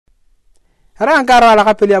Ara ankaro ala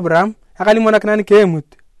kapeli Abraham akali mona knan ke Emut.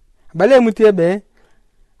 Bale Emut yebe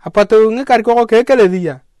apato ngikar ko ke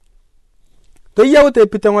keledia. To yawte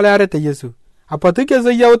pitangole arete Yesu. Apato ke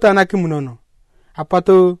zo yawta na kimunono.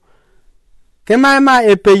 Apato kema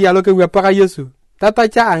epe yalo ke wapaka Yesu. Tata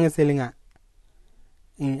cha angeselinga.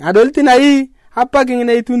 Adoltina yi apa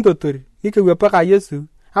kingine ituntotori. Ike wapaka Yesu.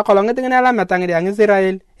 Akolonge tengene ala matangere ang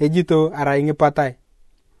Israel ejito ara inge patai.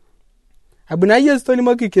 Abuna Yesu toli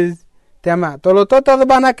mokike tema toloto to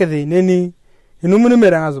bana kedi neni inumunu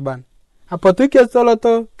meranga zuban. Apato ke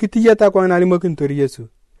toloto kitiyata kwa nali mokintori Yesu.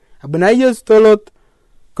 Abuna Yesu tolot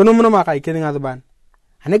kono makai kedi ngazuban.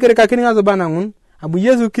 Anekere ka kedi ngazuban angun abu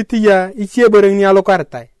Yesu kitiya ichie boreng ni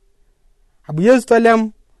alokartai. Abu Yesu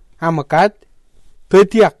tolem amakat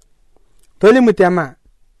totiak toli mutema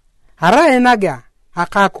ara enaga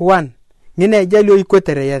akakuan ngine jalio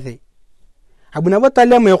ikotere yathe. Abuna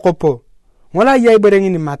botalem yokopo ngola yai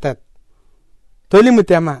boreng ni matat toli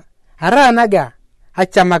mutema ara enaga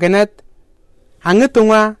achamakenet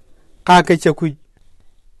angetunga kakechekui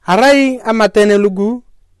arai amatene lugu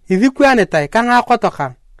idhikuane tai kanga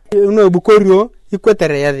kotoka no bukorio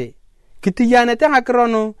ikotere yathe kitiyane tanga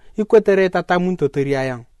krono ikotere tatamun totoria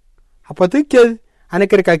yang apotike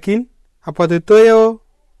anekerkakin apotoyo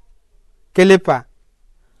kelepa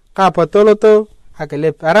ka apotoloto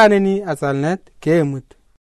akelep araneni asalnet ke Emut.